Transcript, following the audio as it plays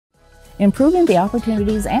improving the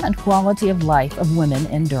opportunities and quality of life of women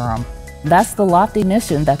in Durham. That's the lofty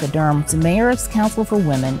mission that the Durham's Mayor's Council for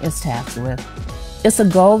Women is tasked with. It's a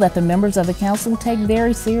goal that the members of the council take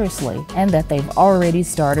very seriously and that they've already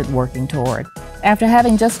started working toward. After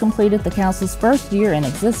having just completed the council's first year in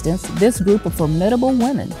existence, this group of formidable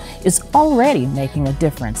women is already making a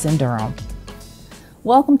difference in Durham.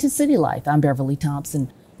 Welcome to City Life. I'm Beverly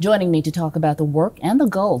Thompson. Joining me to talk about the work and the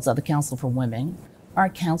goals of the Council for Women are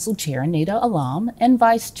Council Chair Nida Allam and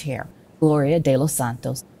Vice Chair Gloria de los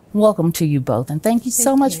Santos. Welcome to you both, and thank you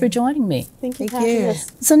so much for joining me. Thank you.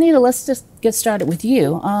 So Nida, let's just get started with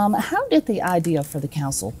you. How did the idea for the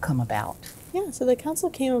council come about? Yeah, so the council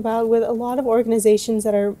came about with a lot of organizations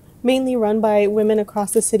that are mainly run by women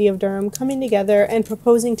across the city of Durham coming together and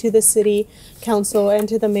proposing to the city council and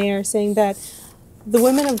to the mayor saying that the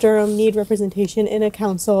women of Durham need representation in a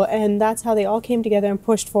council, and that's how they all came together and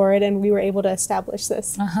pushed for it, and we were able to establish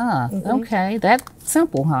this. Okay, that's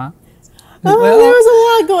simple, huh? There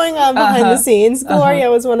was a lot going on behind the scenes.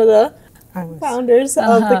 Gloria was one of the founders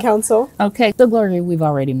of the council. Okay, so Gloria, we've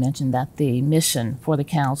already mentioned that the mission for the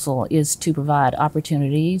council is to provide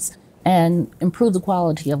opportunities and improve the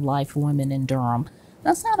quality of life for women in Durham.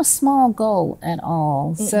 That's not a small goal at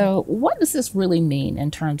all. So what does this really mean in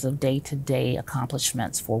terms of day-to-day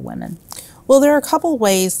accomplishments for women? Well, there are a couple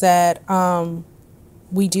ways that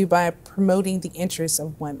we do by promoting the interests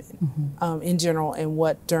of women in general and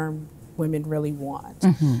what Durham women really want.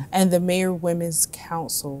 And the Mayor Women's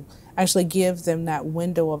Council actually gives them that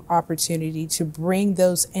window of opportunity to bring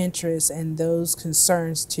those interests and those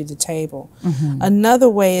concerns to the table. Another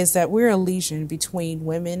way is that we're a liaison between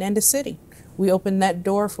women and the city. We open that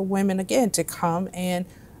door for women again to come and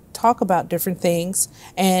talk about different things,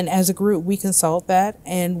 and as a group we consult that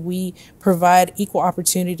and we provide equal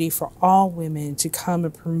opportunity for all women to come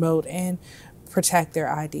and promote and protect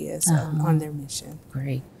their ideas on their mission.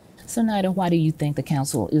 Great. So Nida, why do you think the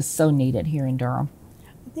council is so needed here in Durham?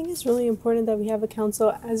 I think it's really important that we have a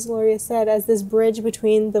council, as Gloria said, as this bridge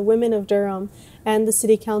between the women of Durham and the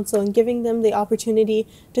city council, and giving them the opportunity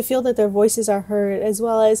to feel that their voices are heard, as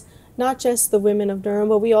well as not just the women of Durham,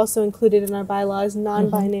 but we also included in our bylaws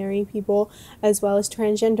non-binary people, as well as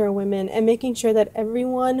transgender women, and making sure that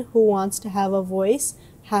everyone who wants to have a voice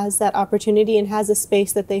has that opportunity and has a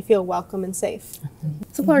space that they feel welcome and safe.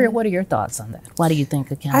 So Gloria, what are your thoughts on that? Why do you think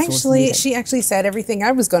the council is needed? She actually said everything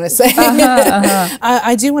I was going to say.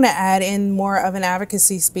 I do want to add in more of an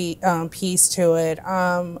advocacy piece to it.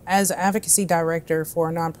 As an advocacy director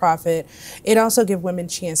for a nonprofit, it also gives women a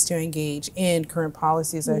chance to engage in current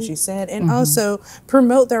policies, as you said, and also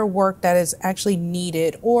promote their work that is actually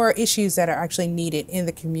needed or issues that are actually needed in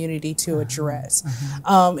the community to address.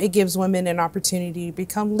 It gives women an opportunity to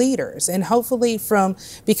become leaders, and hopefully from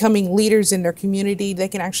becoming leaders in their community, they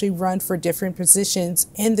can actually run for different positions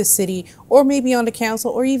in the city or maybe on the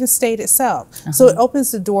council or even state itself. So it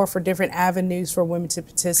opens the door for different avenues for women to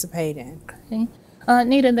participate in. Okay.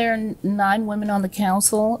 Nida, there are 9 women on the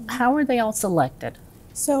council. How are they all selected?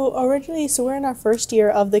 So originally, we're in our first year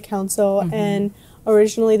of the council, and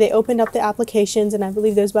originally they opened up the applications, and I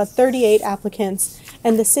believe there's about 38 applicants,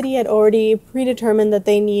 and the city had already predetermined that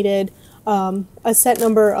they needed a set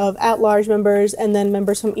number of at-large members and then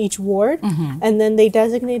members from each ward. And then they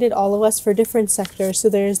designated all of us for different sectors. So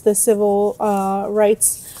there's the civil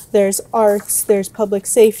rights, there's arts, there's public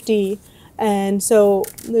safety, and so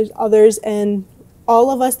there's others. And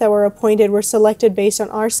all of us that were appointed were selected based on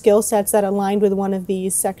our skill sets that aligned with one of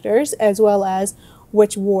these sectors, as well as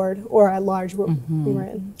which ward or at-large we were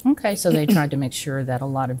in. Okay, so they tried to make sure that a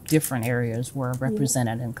lot of different areas were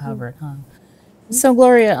represented and covered, So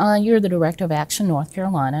Gloria, you're the Director of Action North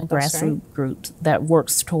Carolina, a grassroots group that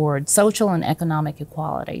works toward social and economic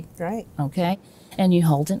equality. Right. Okay, and you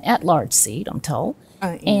hold an at-large seat, I'm told.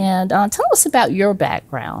 And tell us about your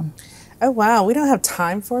background. Oh, wow. We don't have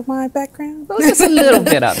time for my background? Well, just a little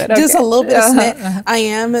bit of it. Okay. Just a little bit of snit. I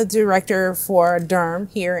am a director for Durham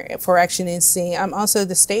here for Action NC. I'm also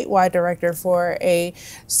the statewide director for a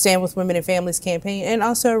Stand With Women and Families campaign, and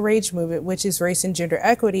also a RAGE movement, which is race and gender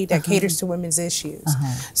equity that caters to women's issues.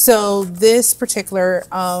 So this particular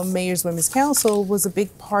Mayor's Women's Council was a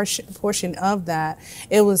big portion of that.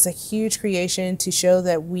 It was a huge creation to show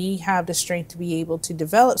that we have the strength to be able to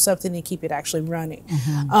develop something and keep it actually running.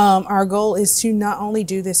 Our goal is to not only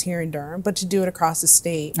do this here in Durham, but to do it across the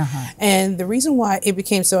state. And the reason why it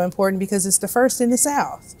became so important, because it's the first in the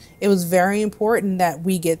South. It was very important that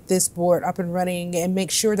we get this board up and running and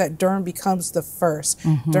make sure that Durham becomes the first.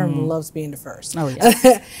 Durham loves being the first. Oh,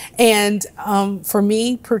 yeah. And for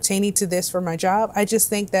me, pertaining to this for my job, I just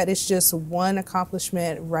think that it's just one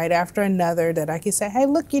accomplishment right after another that I can say, hey,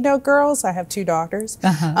 look, you know, girls, I have 2 daughters.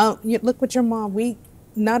 Look what your mom,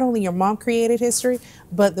 not only your mom created history,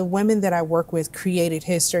 but the women that I work with created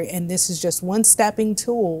history. And this is just one stepping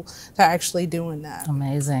tool to actually doing that.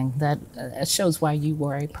 Amazing. That shows why you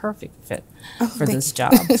were a perfect fit for this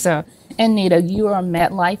job. So, and Nida, you are a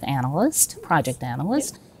MetLife analyst, project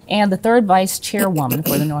analyst, and the 3rd vice chairwoman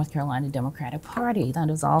for the North Carolina Democratic Party. That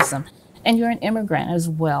is awesome. And you're an immigrant as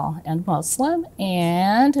well, and Muslim,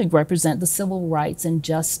 and you represent the civil rights and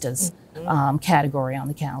justice category on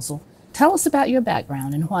the council. Tell us about your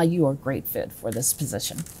background and why you are a great fit for this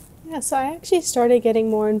position. Yeah, so I actually started getting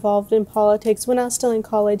more involved in politics when I was still in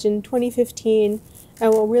college in 2015.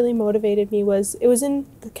 And what really motivated me was, it was in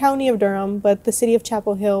the county of Durham, but the city of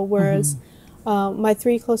Chapel Hill, whereas my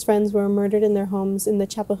 3 close friends were murdered in their homes in the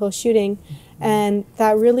Chapel Hill shooting. And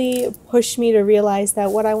that really pushed me to realize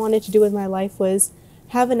that what I wanted to do with my life was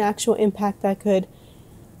have an actual impact that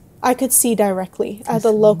I could see directly at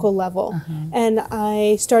the local level. And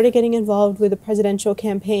I started getting involved with the presidential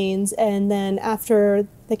campaigns. And then after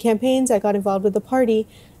the campaigns, I got involved with the party.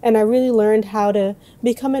 And I really learned how to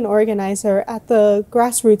become an organizer at the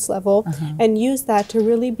grassroots level and use that to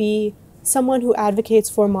really be someone who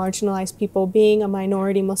advocates for marginalized people. Being a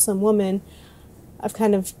minority Muslim woman, I've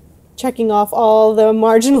kind of checking off all the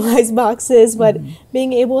marginalized boxes, but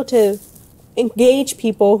being able to engage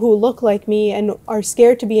people who look like me and are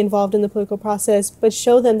scared to be involved in the political process, but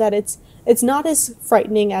show them that it's not as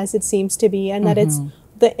frightening as it seems to be, and that it's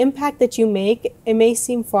the impact that you make. It may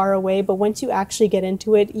seem far away, but once you actually get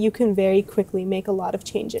into it, you can very quickly make a lot of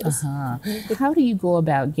changes. How do you go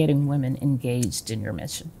about getting women engaged in your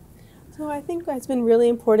mission? So I think what's been really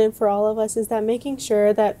important for all of us is that making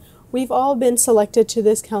sure that we've all been selected to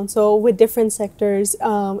this council with different sectors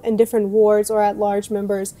and different wards or at-large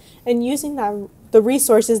members, and using the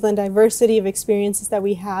resources, the diversity of experiences that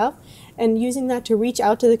we have, and using that to reach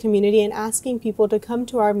out to the community and asking people to come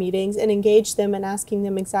to our meetings and engage them and asking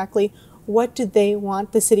them exactly what do they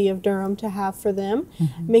want the city of Durham to have for them,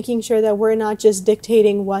 making sure that we're not just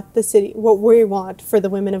dictating what we want for the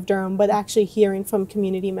women of Durham, but actually hearing from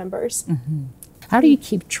community members. How do you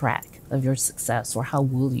keep track of your success, or how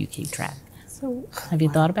will you keep track? So have you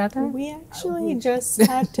thought about that? We actually just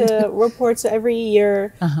had to report, so every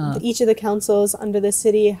year each of the councils under the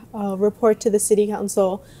city report to the city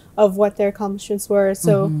council of what their accomplishments were.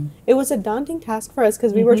 So it was a daunting task for us,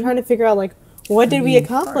 because we were trying to figure out, like, what did we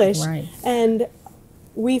accomplish? And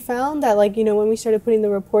we found that, like, you know, when we started putting the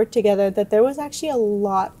report together, that there was actually a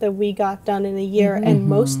lot that we got done in a year, and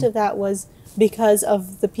most of that was because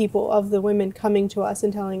of the people, of the women coming to us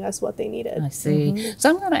and telling us what they needed. I see. So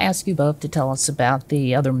I'm going to ask you both to tell us about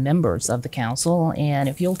the other members of the council, and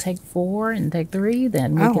if you'll take 4 and take 3,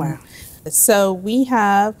 then we can. So we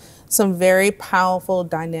have some very powerful,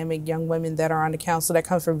 dynamic young women that are on the council that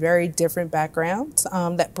come from very different backgrounds,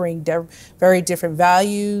 that bring very different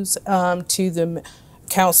values to the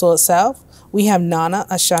council itself. We have Nana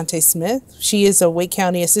Ashanti Smith. She is a Wake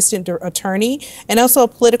County Assistant Attorney and also a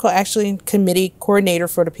Political Action Committee Coordinator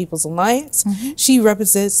for the People's Alliance. She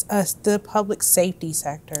represents the public safety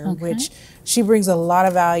sector, which she brings a lot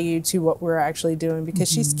of value to what we're actually doing,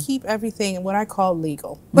 because she's keep everything what I call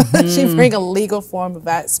legal. She bring a legal form of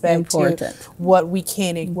aspect to what we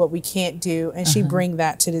can and what we can't do, and she bring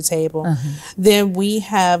that to the table. Then we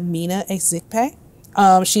have Mina Ezikpe.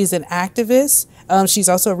 She's an activist. She's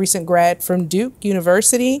also a recent grad from Duke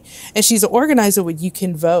University, and she's an organizer with You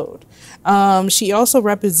Can Vote. She also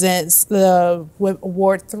represents the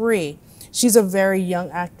Ward 3. She's a very young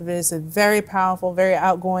activist, a very powerful, very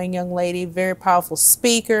outgoing young lady, very powerful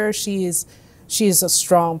speaker. She is a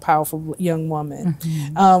strong, powerful young woman.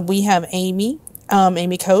 We have Amy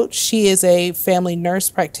Coach. She is a family nurse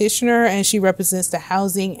practitioner, and she represents the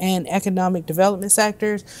housing and economic development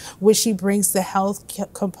sectors, which she brings the health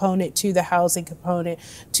component to the housing component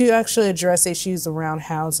to actually address issues around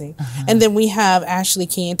housing. And then we have Ashley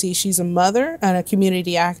Canty. She's a mother and a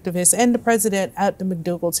community activist and the president at the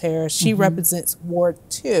McDougall Terrace. She represents Ward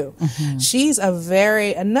 2. She's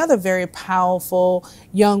another very powerful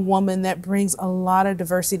young woman that brings a lot of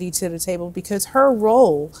diversity to the table, because her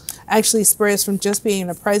role actually spreads from just being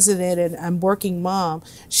a president and working mom,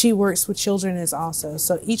 she works with children as also.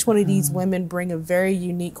 So each one of these women bring a very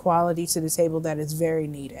unique quality to the table that is very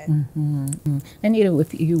needed. And Nida,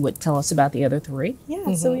 if you would tell us about the other three.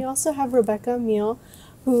 Yeah, so we also have Rebecca Meal,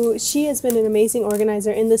 who she has been an amazing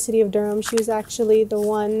organizer in the city of Durham. She was actually the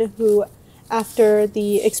one who, after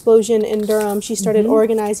the explosion in Durham, she started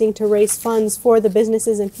organizing to raise funds for the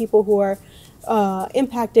businesses and people who are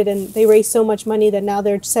impacted, and they raised so much money that now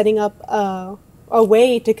they're setting up a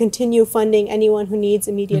way to continue funding anyone who needs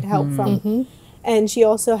immediate help from. And she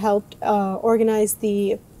also helped organize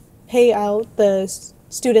the payout, the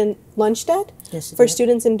student lunch debt for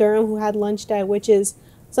students in Durham who had lunch debt, which is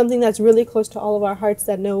something that's really close to all of our hearts,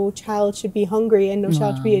 that no child should be hungry and no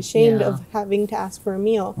child should be ashamed of having to ask for a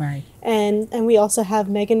meal. Right. And we also have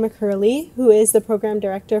Megan McCurley, who is the program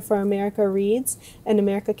director for America Reads and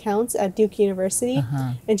America Counts at Duke University.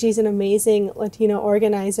 And she's an amazing Latino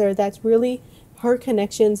organizer that's really, her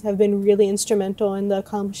connections have been really instrumental in the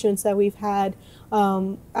accomplishments that we've had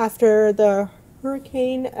after the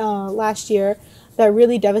hurricane last year that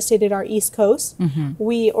really devastated our East Coast.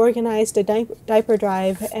 We organized a diaper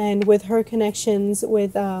drive, and with her connections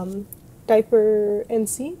with Diaper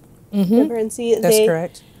NC, Diaper NC, That's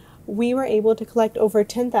correct. We were able to collect over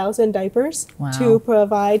 10,000 diapers to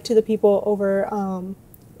provide to the people over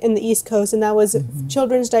in the East Coast, and that was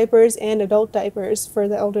children's diapers and adult diapers for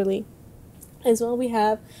the elderly. As well, we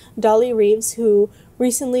have Dolly Reeves, who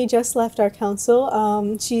recently just left our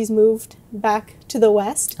council. She's moved back to the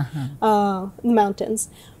west, the mountains.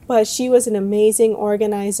 But she was an amazing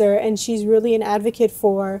organizer, and she's really an advocate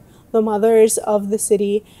for the mothers of the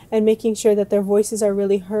city and making sure that their voices are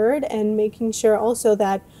really heard, and making sure also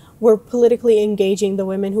that we're politically engaging the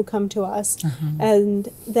women who come to us. And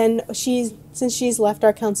then since she's left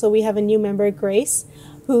our council, we have a new member, Grace,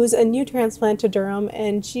 who's a new transplant to Durham,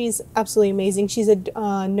 and she's absolutely amazing. She's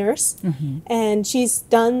a nurse, and she's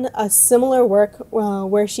done a similar work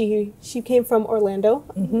where she came from Orlando,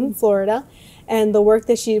 Florida, and the work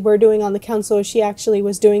that we're doing on the council, she actually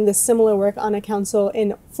was doing the similar work on a council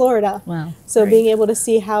in Florida. Wow. So being able to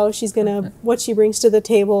see how she's what she brings to the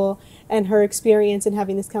table and her experience in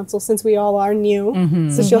having this council, since we all are new,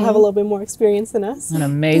 so she'll have a little bit more experience than us. An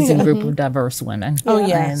amazing group of diverse women. Oh,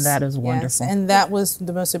 yes. And that is wonderful. Yes. And that was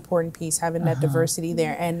the most important piece, having that diversity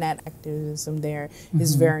there and that activism there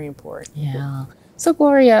is very important. Yeah. So,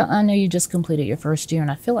 Gloria, I know you just completed your first year,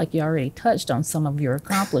 and I feel like you already touched on some of your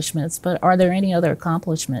accomplishments, but are there any other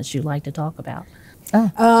accomplishments you'd like to talk about?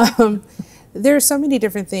 There are so many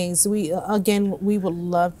different things. We would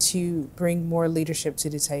love to bring more leadership to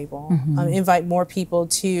the table, invite more people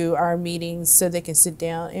to our meetings so they can sit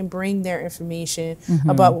down and bring their information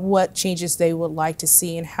about what changes they would like to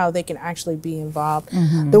see and how they can actually be involved.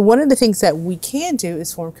 One of the things that we can do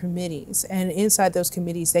is form committees, and inside those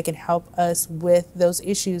committees they can help us with those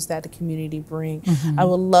issues that the community bring. I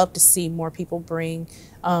would love to see more people bring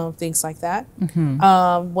things like that.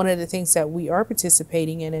 One of the things that we are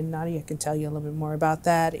participating in, and Nadia can tell you a little bit more about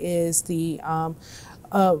that, is the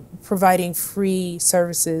providing free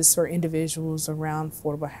services for individuals around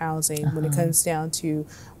affordable housing when it comes down to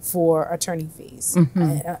for attorney fees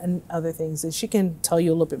and other things. And she can tell you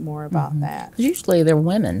a little bit more about that. Usually they're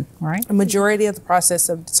women, right? A majority of the process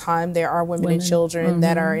of the time, there are women and children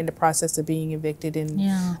that are in the process of being evicted and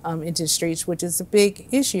into the streets, which is a big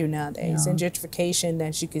issue nowadays. And gentrification,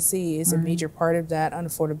 as you can see, is a major part of that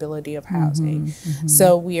unaffordability of housing.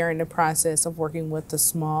 So we are in the process of working with a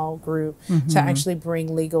small group to actually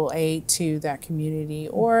bring legal aid to that community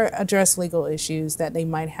or address legal issues that they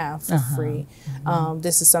might have for free.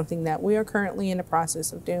 This is something that we are currently in the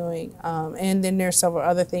process of doing. And then there's several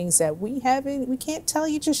other things that we can't tell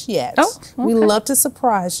you just yet. Oh, okay. We love to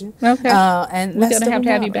surprise you. Okay. And we're going to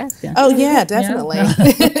have you back then. Oh, yeah, definitely.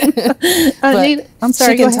 Nida, I'm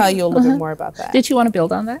sorry, she can tell you a little bit more about that. Did you want to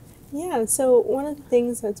build on that? Yeah, so one of the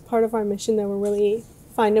things that's part of our mission that we really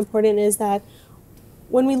find important is that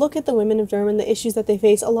when we look at the women of Durham and the issues that they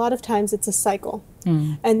face, a lot of times it's a cycle.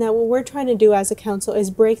 And that what we're trying to do as a council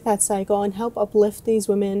is break that cycle and help uplift these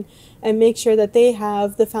women and make sure that they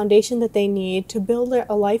have the foundation that they need to build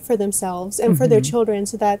a life for themselves and for their children,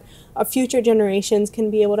 so that future generations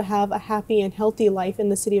can be able to have a happy and healthy life in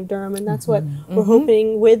the city of Durham. And that's what we're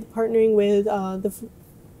hoping with partnering with the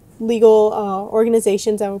legal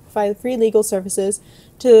organizations that will provide free legal services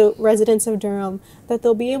to residents of Durham, that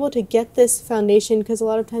they'll be able to get this foundation. Because a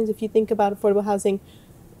lot of times, if you think about affordable housing,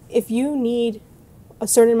 if you need a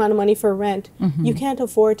certain amount of money for rent, you can't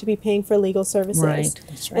afford to be paying for legal services. Right.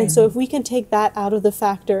 That's right. And so if we can take that out of the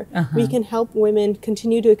factor, we can help women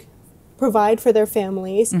continue to provide for their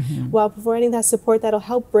families while providing that support that'll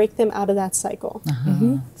help break them out of that cycle.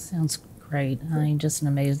 Sounds great. I mean, just an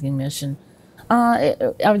amazing mission. Are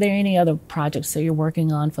there any other projects that you're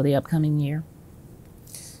working on for the upcoming year?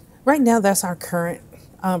 Right now, that's our current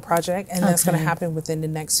project, and that's going to happen within the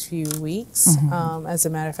next few weeks. As a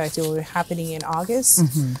matter of fact, it will be happening in August.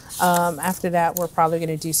 After that, we're probably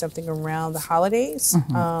going to do something around the holidays.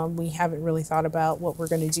 We haven't really thought about what we're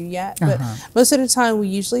going to do yet, but most of the time we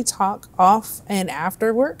usually talk off and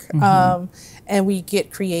after work, and we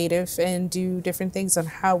get creative and do different things on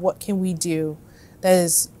what can we do that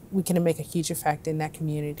is we can make a huge effect in that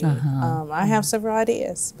community. I have several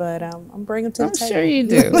ideas, but I'm bringing them to the table. I'm sure you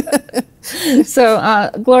do.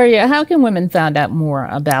 So, Gloria, how can women find out more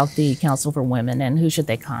about the Council for Women, and who should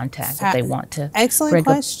they contact if they want to bring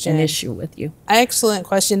up an issue with you? Excellent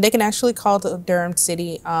question. They can actually call the Durham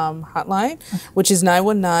City hotline, which is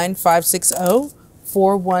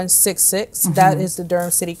 919-560-4166. That is the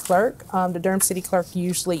Durham City Clerk. The Durham City Clerk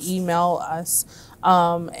usually email us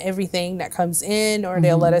everything that comes in, or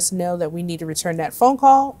they'll let us know that we need to return that phone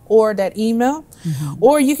call or that email,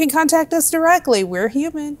 or you can contact us directly. We're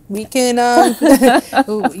human. We can,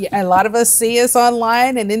 a lot of us see us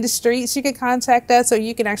online and in the streets. You can contact us, or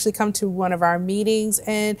you can actually come to one of our meetings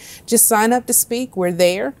and just sign up to speak. We're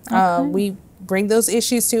there. We bring those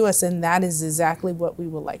issues to us, and that is exactly what we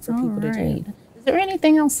would like for people to do. Is there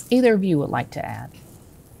anything else either of you would like to add?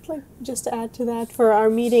 Like, just to add to that, for our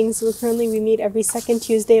meetings, we meet every second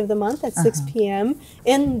Tuesday of the month at 6 p.m.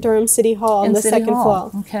 in Durham City Hall on the second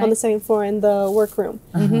floor. On the second floor in the workroom.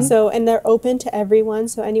 So, and they're open to everyone.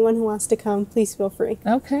 So anyone who wants to come, please feel free.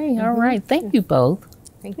 Okay, all right. Thank you both.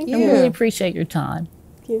 Thank you. I really appreciate your time.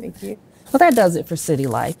 Thank you. Well, that does it for City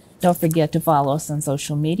Life. Don't forget to follow us on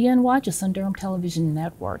social media and watch us on Durham Television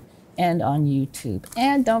Network and on YouTube.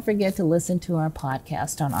 And don't forget to listen to our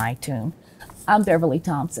podcast on iTunes. I'm Beverly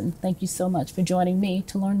Thompson. Thank you so much for joining me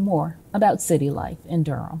to learn more about City Life in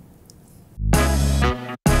Durham.